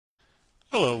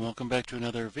Hello and welcome back to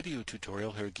another video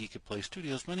tutorial here at Geekatplay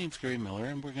Studios. My name's Gary Miller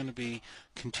and we're going to be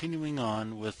continuing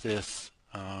on with this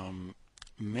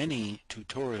mini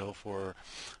tutorial for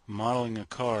modeling a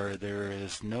car. There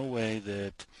is no way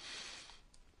that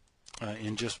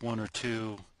in just one or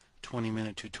two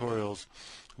 20-minute tutorials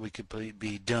we could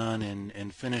be done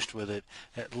and finished with it,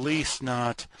 at least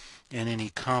not in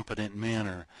any competent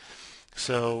manner.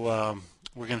 So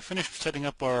we're going to finish setting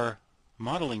up our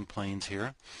modeling planes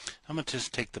here. I'm going to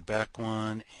just take the back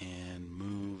one and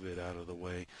move it out of the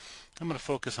way. I'm going to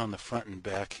focus on the front and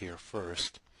back here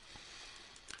first.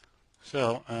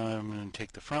 So I'm going to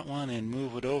take the front one and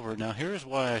move it over. Now here's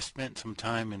why I spent some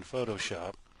time in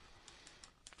Photoshop.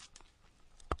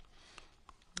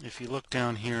 If you look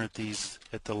down here at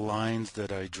the lines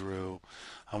that I drew,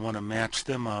 I want to match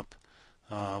them up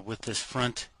with this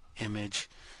front image.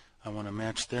 I want to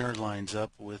match their lines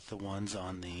up with the ones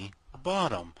on the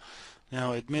bottom.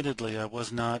 Now admittedly I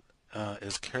was not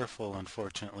as careful,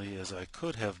 unfortunately, as I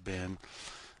could have been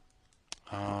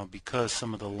because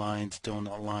some of the lines don't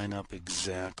line up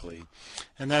exactly,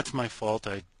 and that's my fault.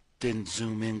 I didn't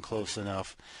zoom in close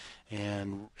enough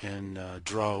and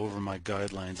draw over my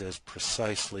guidelines as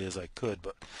precisely as I could.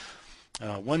 But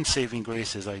one saving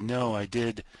grace is I know I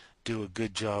did do a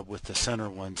good job with the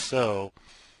center one, so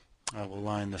I will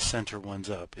line the center ones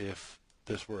up. If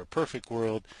this were a perfect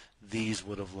world, these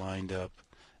would have lined up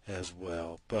as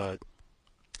well, but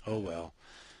oh well.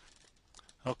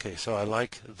 Okay, so I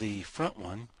like the front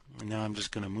one. Now I'm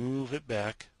just going to move it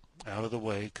back out of the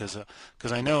way because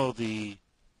I know the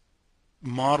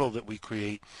model that we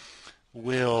create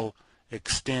will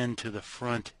extend to the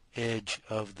front edge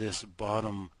of this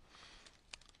bottom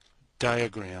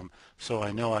diagram, so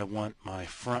I know I want my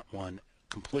front one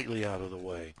completely out of the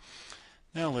way.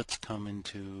 Now let's come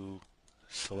into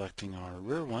selecting our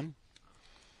rear one,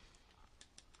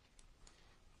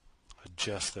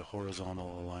 adjust the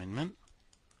horizontal alignment,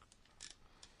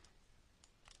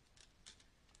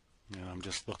 and I'm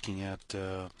just looking at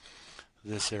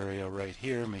this area right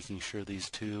here, making sure these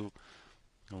two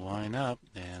line up,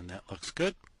 and that looks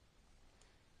good.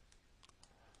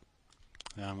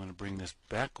 Now I'm going to bring this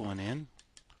back one in,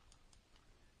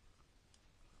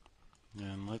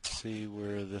 and let's see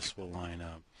where this will line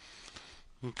up.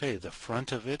 Okay, the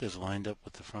front of it is lined up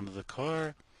with the front of the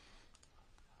car.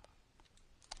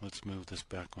 Let's move this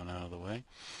back one out of the way.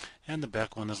 And the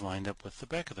back one is lined up with the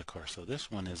back of the car. So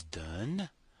this one is done.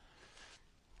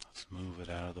 Let's move it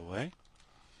out of the way.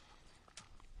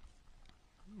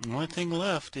 The only thing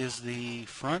left is the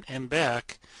front and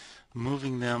back,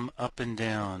 moving them up and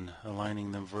down,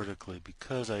 aligning them vertically,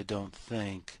 because I don't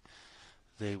think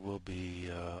they will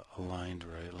be aligned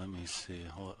right. Let me see.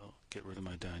 I'll get rid of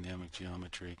my dynamic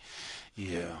geometry.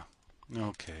 Yeah.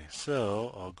 Okay,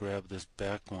 so I'll grab this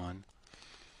back one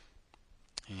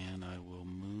and I will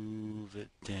move it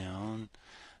down.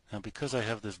 Now because I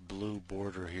have this blue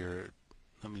border here,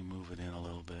 let me move it in a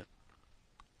little bit.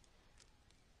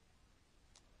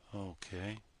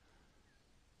 Okay.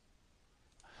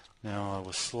 Now I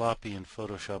was sloppy in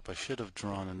Photoshop. I should have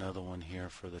drawn another one here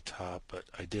for the top, but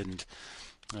I didn't.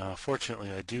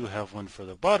 Fortunately, I do have one for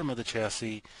the bottom of the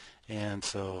chassis, and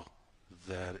so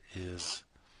that is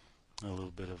a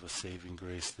little bit of a saving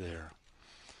grace there.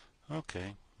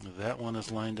 Okay, that one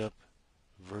is lined up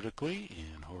vertically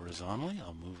and horizontally.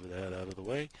 I'll move that out of the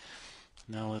way.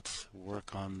 Now let's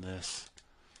work on this,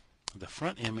 the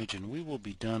front image, and we will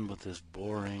be done with this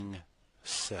boring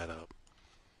setup.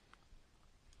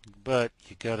 But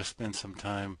you got to spend some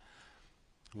time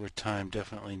where time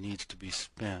definitely needs to be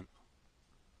spent.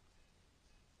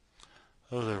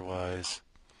 Otherwise,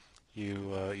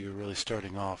 you're really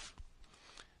starting off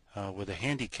with a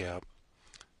handicap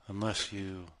unless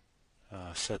you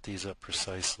set these up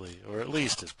precisely, or at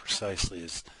least as precisely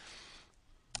as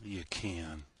you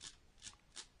can.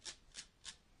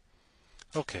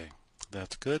 Okay,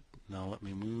 that's good. Now let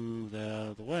me move that out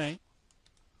of the way.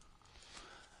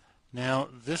 Now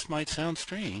this might sound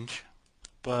strange,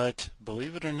 but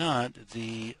believe it or not,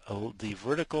 the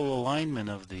vertical alignment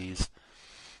of these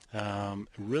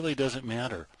really doesn't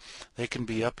matter. They can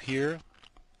be up here,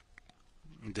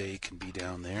 they can be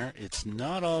down there. It's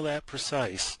not all that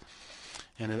precise,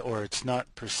 or it's not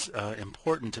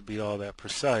important to be all that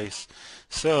precise.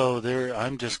 So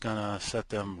I'm just gonna set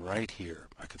them right here.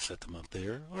 I could set them up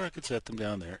there, or I could set them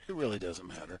down there. It really doesn't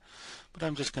matter, but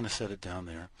I'm just gonna set it down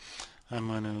there. I'm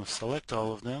going to select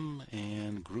all of them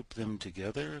and group them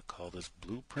together, call this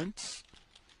blueprints,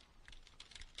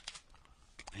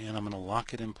 and I'm going to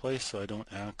lock it in place so I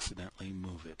don't accidentally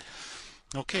move it.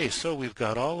 Okay, so we've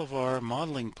got all of our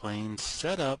modeling planes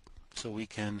set up so we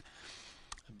can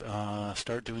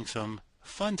start doing some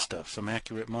fun stuff, some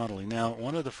accurate modeling. Now,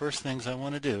 one of the first things I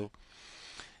want to do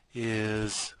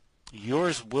is,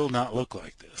 yours will not look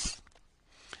like this.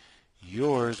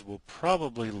 Yours will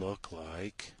probably look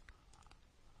like,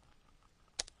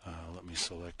 let me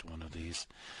select one of these.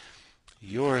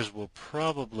 Yours will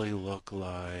probably look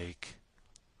like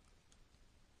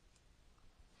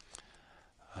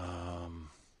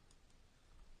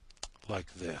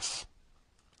this.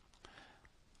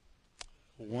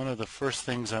 One of the first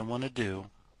things I want to do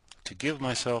to give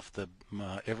myself the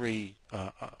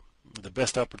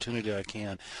best opportunity I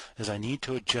can is I need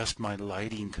to adjust my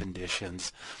lighting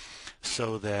conditions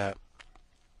so that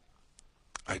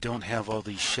I don't have all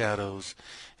these shadows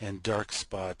and dark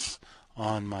spots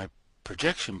on my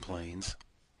projection planes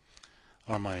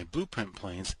or my blueprint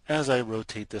planes as I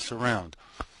rotate this around.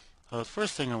 The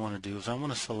first thing I want to do is I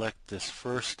want to select this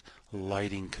first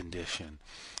lighting condition,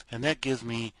 and that gives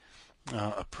me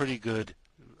a pretty good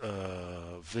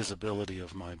visibility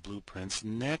of my blueprints.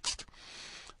 Next,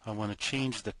 I want to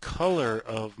change the color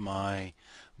of my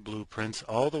blueprints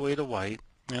all the way to white,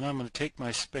 and I'm going to take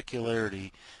my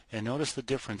specularity and notice the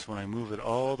difference when I move it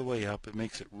all the way up. It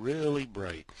makes it really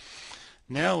bright.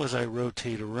 Now as I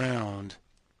rotate around,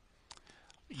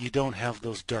 you don't have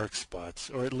those dark spots,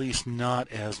 or at least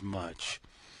not as much.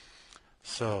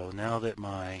 So now that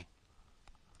my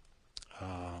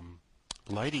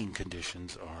lighting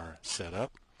conditions are set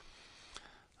up,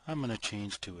 I'm going to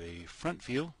change to a front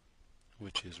view,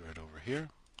 which is right over here,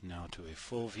 now to a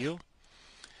full view,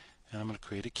 and I'm going to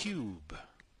create a cube.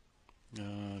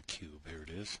 Here it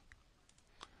is.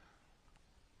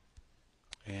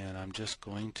 And I'm just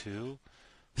going to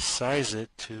size it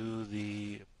to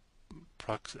the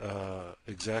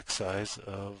exact size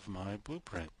of my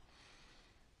blueprint.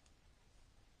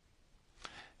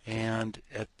 And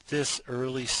at this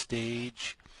early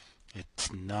stage,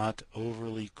 it's not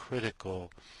overly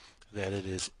critical that it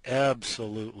is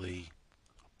absolutely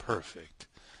perfect.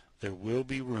 There will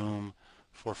be room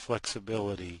for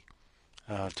flexibility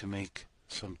to make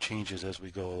some changes as we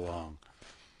go along.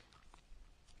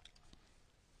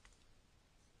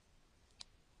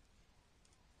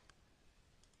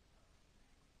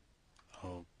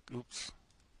 Oh, oops.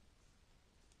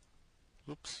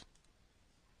 Oops.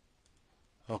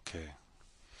 Okay.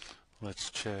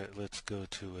 Let's go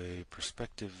to a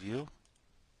perspective view,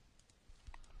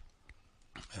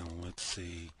 and let's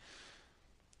see.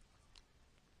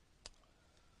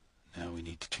 Now we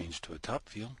need to change to a top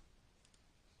view,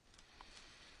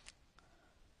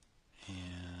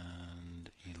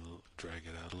 and drag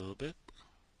it out a little bit.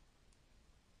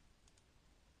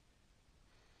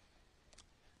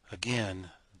 Again,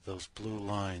 those blue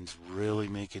lines really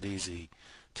make it easy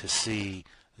to see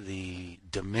the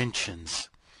dimensions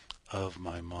of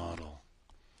my model.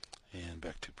 And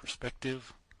back to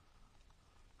perspective.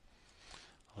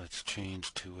 Let's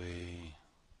change to a,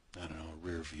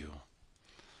 rear view.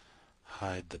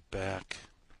 Hide the back,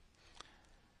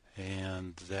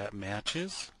 and that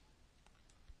matches.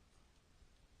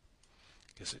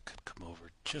 Guess it could come over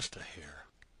just a hair.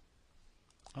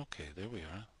 Okay, there we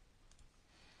are.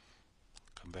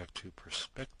 Come back to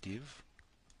perspective.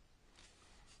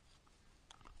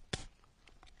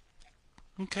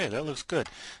 Okay, that looks good.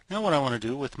 Now what I want to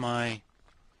do with my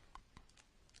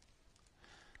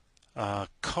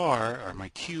car, or my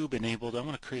cube enabled, I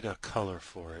want to create a color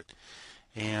for it.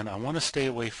 And I want to stay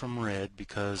away from red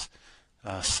because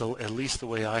so at least the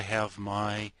way I have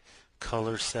my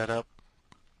color set up,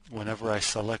 whenever I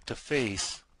select a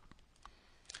face,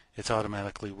 it's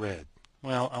automatically red.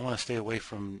 Well, I want to stay away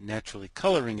from naturally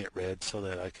coloring it red so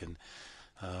that I can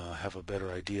have a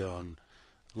better idea on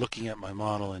looking at my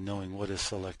model and knowing what is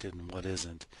selected and what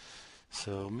isn't.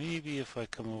 So maybe if I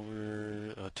come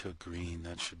over to a green,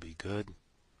 that should be good.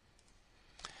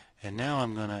 And now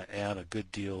I'm going to add a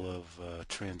good deal of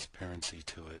transparency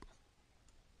to it.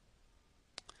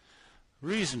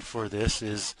 Reason for this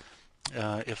is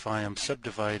if I am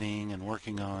subdividing and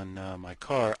working on my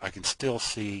car, I can still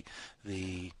see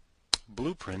the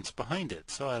blueprints behind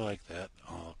it. So I like that.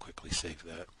 I'll quickly save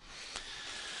that.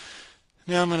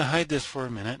 Now I'm going to hide this for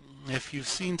a minute. If you've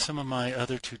seen some of my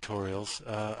other tutorials,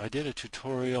 I did a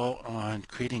tutorial on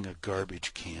creating a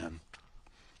garbage can.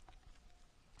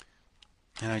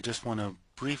 And I just want to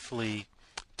briefly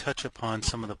touch upon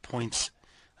some of the points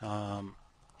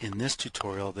in this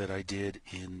tutorial that I did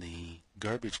in the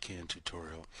garbage can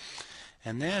tutorial.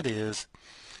 And that is,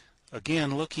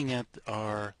 again, looking at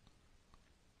our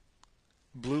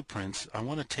blueprints, I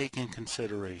want to take in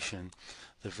consideration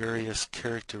the various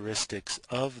characteristics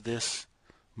of this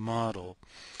model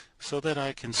so that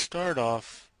I can start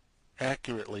off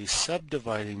accurately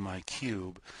subdividing my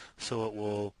cube so it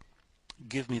will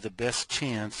give me the best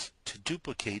chance to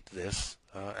duplicate this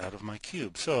out of my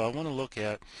cube. So I want to look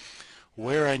at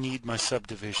where I need my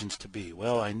subdivisions to be.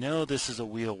 Well, I know this is a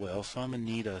wheel well, so I'm going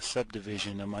to need a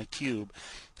subdivision of my cube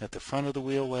at the front of the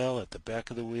wheel well, at the back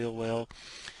of the wheel well.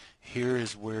 Here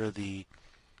is where the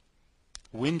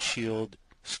windshield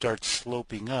starts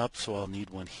sloping up, so I'll need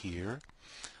one here.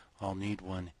 I'll need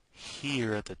one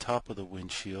here at the top of the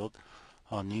windshield.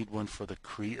 I'll need one for the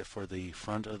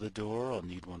front of the door. I'll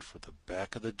need one for the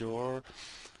back of the door.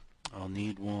 I'll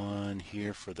need one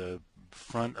here for the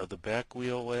front of the back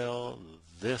wheel well,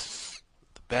 the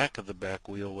back of the back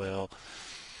wheel well,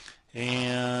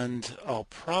 and I'll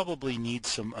probably need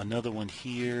another one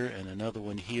here and another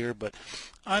one here, but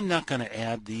I'm not going to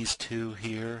add these two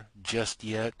here just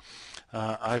yet.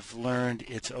 I've learned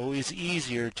it's always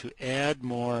easier to add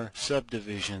more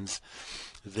subdivisions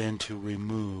than to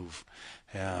remove,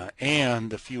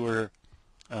 and the fewer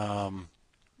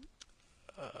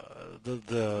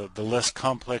the less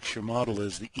complex your model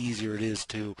is, the easier it is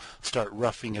to start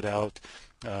roughing it out,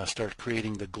 start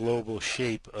creating the global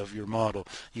shape of your model.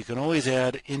 You can always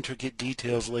add intricate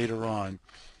details later on.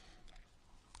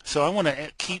 So I want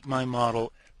to keep my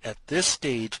model at this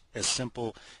stage as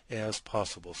simple as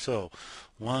possible. So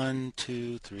 1,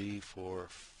 2, 3, 4,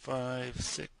 5,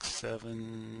 6,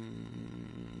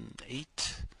 7,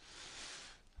 8.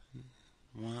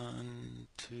 1,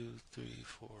 2, 3,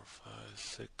 4, 5,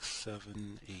 6,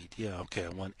 7, 8. Yeah, okay, I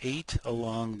want 8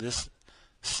 along this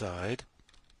side.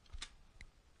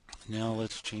 Now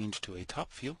let's change to a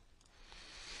top view,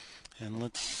 and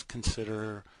let's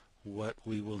consider what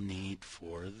we will need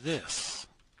for this.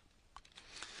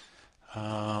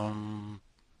 Well,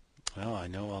 I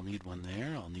know I'll need one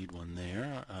there, I'll need one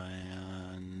there,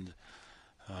 and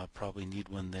probably need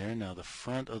one there. Now the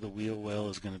front of the wheel well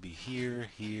is going to be here,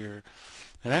 here,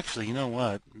 and actually, you know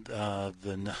what? I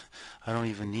don't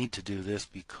even need to do this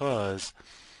because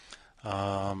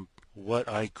what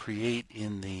I create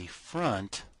in the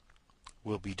front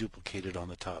will be duplicated on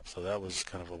the top. So that was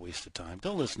kind of a waste of time.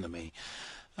 Don't listen to me.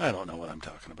 I don't know what I'm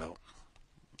talking about.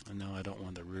 No, I don't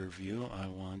want the rear view. I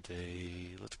want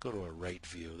let's go to a right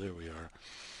view. There we are.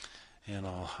 And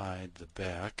I'll hide the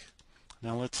back.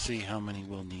 Now let's see how many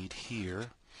we'll need here.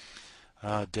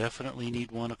 Definitely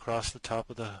need one across the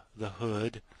top of the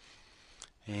hood,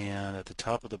 and at the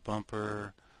top of the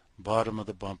bumper, bottom of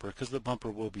the bumper, because the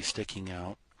bumper will be sticking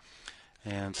out.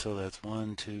 And so that's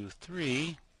 1, 2,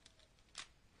 3.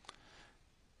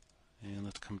 And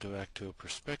let's come back to a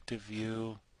perspective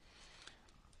view.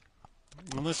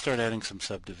 And let's start adding some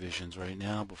subdivisions right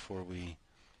now before we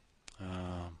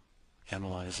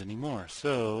analyze any more.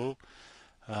 So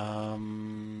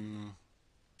I'm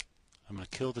going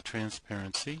to kill the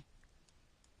transparency.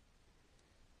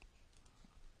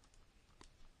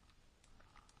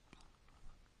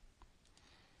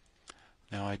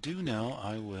 Now I do know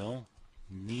I will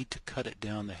need to cut it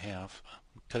down to half,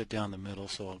 cut it down the middle,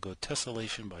 so I'll go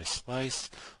tessellation by slice,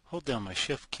 hold down my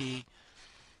shift key,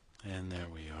 and there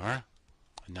we are.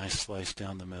 A nice slice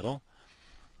down the middle.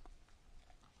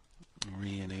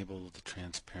 Re-enable the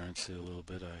transparency a little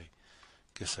bit. I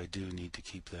guess I do need to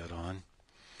keep that on.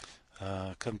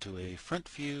 Come to a front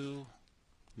view.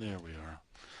 There we are.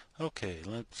 Okay,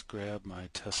 let's grab my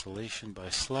tessellation by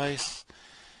slice,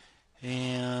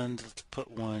 and let's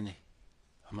put one.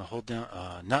 I'm going to hold down,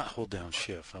 not hold down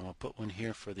shift. I'm going to put one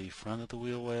here for the front of the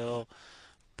wheel well,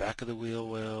 back of the wheel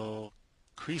well,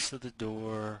 crease of the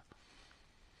door,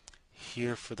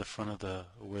 here for the front of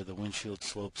where the windshield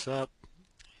slopes up,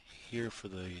 here for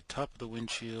the top of the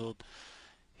windshield,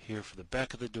 here for the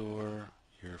back of the door,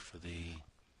 here for the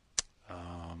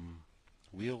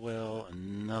wheel well,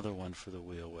 another one for the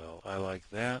wheel well. I like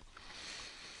that.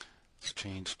 Let's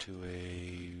change to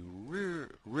a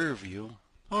rear view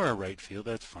or a right view.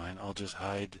 That's fine. I'll just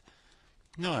hide.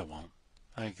 No, I won't.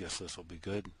 I guess this will be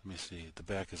good. Let me see. The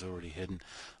back is already hidden.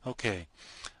 Okay.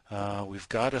 We've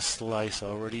got a slice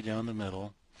already down the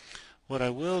middle. What I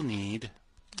will need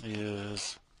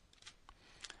is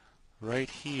right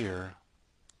here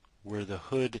where the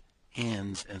hood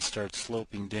ends and starts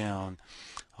sloping down.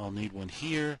 I'll need one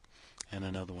here and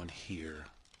another one here.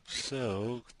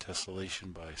 So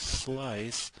tessellation by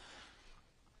slice.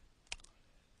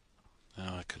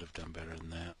 Oh, I could have done better than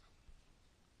that.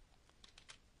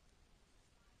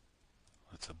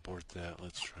 Let's abort that.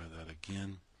 Let's try that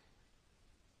again.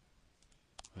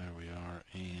 There we are,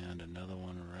 and another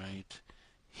one right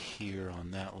here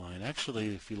on that line.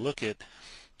 Actually, if you look at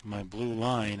my blue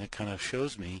line, it kind of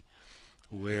shows me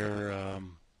where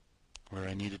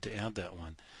I needed to add that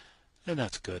one. And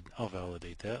that's good. I'll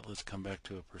validate that. Let's come back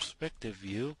to a perspective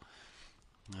view.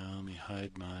 Now let me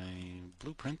hide my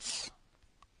blueprints.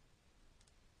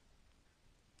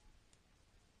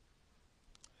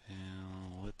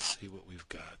 And let's see what we've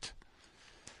got.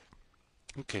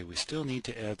 Okay, we still need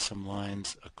to add some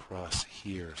lines across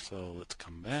here. So let's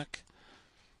come back.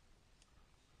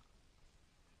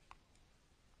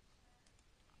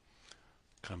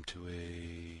 Come to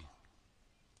a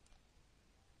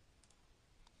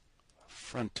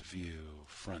front view,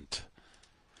 front.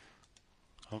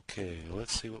 Okay,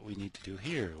 let's see what we need to do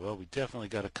here. Well, we definitely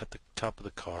got to cut the top of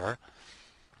the car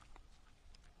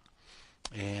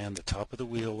and the top of the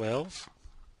wheel wells.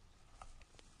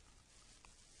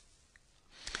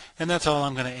 And that's all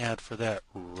I'm going to add for that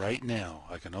right now.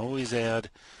 I can always add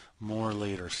more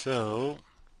later. So,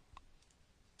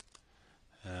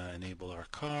 enable our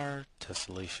car,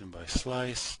 tessellation by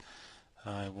slice.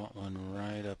 I want one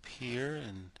right up here,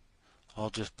 and I'll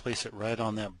just place it right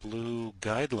on that blue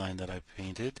guideline that I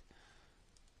painted.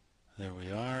 There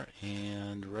we are.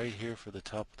 And right here for the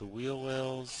top of the wheel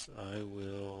wells, I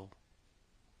will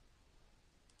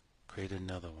create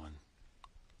another one.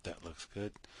 That looks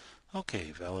good.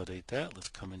 Okay, validate that. Let's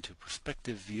come into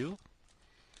perspective view.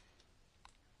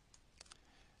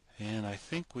 And I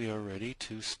think we are ready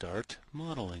to start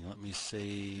modeling. Let me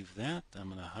save that. I'm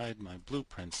going to hide my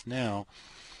blueprints now.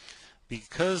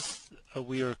 Because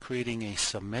we are creating a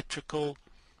symmetrical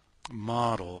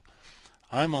model,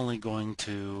 I'm only going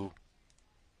to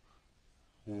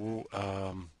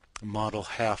model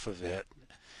half of it,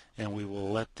 and we will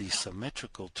let the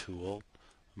symmetrical tool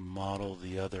model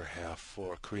the other half,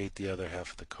 create the other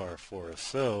half of the car for us.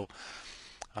 So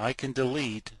I can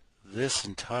delete this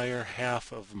entire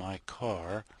half of my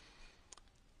car.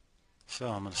 So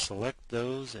I'm going to select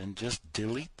those and just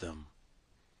delete them.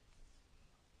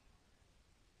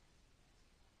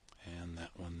 And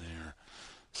that one there.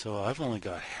 So I've only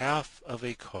got half of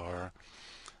a car.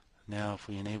 Now if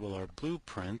we enable our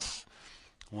blueprints,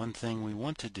 one thing we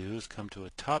want to do is come to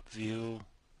a top view,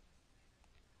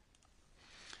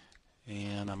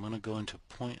 and I'm going to go into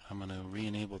point. I'm going to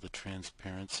re-enable the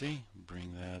transparency,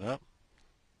 bring that up,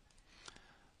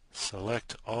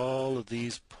 select all of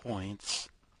these points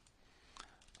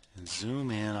and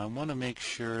zoom in. I want to make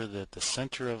sure that the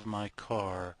center of my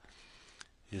car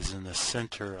is in the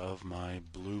center of my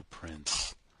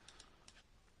blueprints,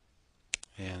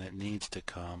 and it needs to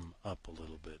come up a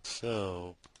little bit.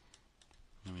 So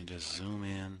let me just zoom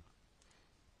in.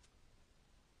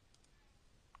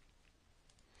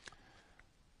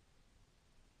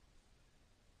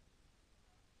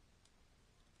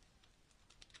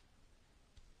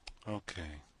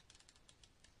 Okay.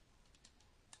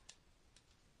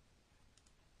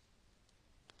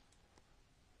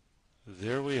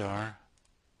 There we are.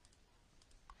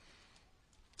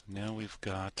 Now we've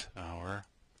got our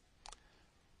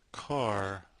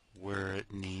car where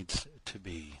it needs to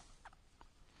be.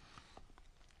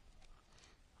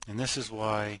 And this is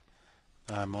why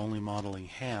I'm only modeling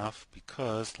half,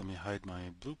 because, let me hide my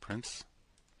blueprints,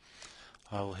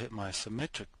 I will hit my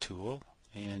symmetric tool,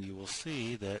 and you will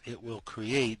see that it will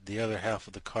create the other half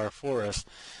of the car for us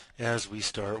as we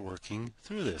start working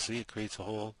through this. See, it creates a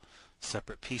whole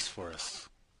separate piece for us.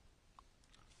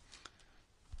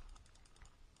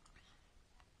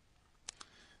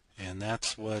 And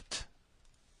that's what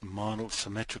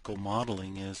symmetrical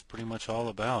modeling is pretty much all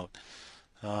about.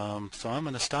 So I'm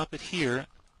going to stop it here.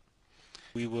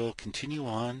 We will continue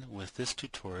on with this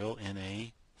tutorial in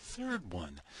a third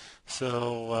one.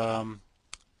 So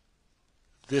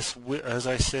this, as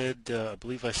I said, I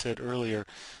believe I said earlier,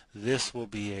 this will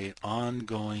be an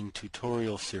ongoing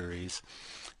tutorial series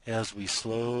as we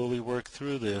slowly work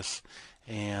through this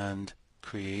and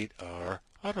create our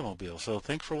automobile. So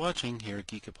thanks for watching here at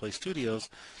Geekatplay Studios.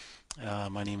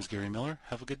 My name is Gary Miller.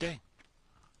 Have a good day.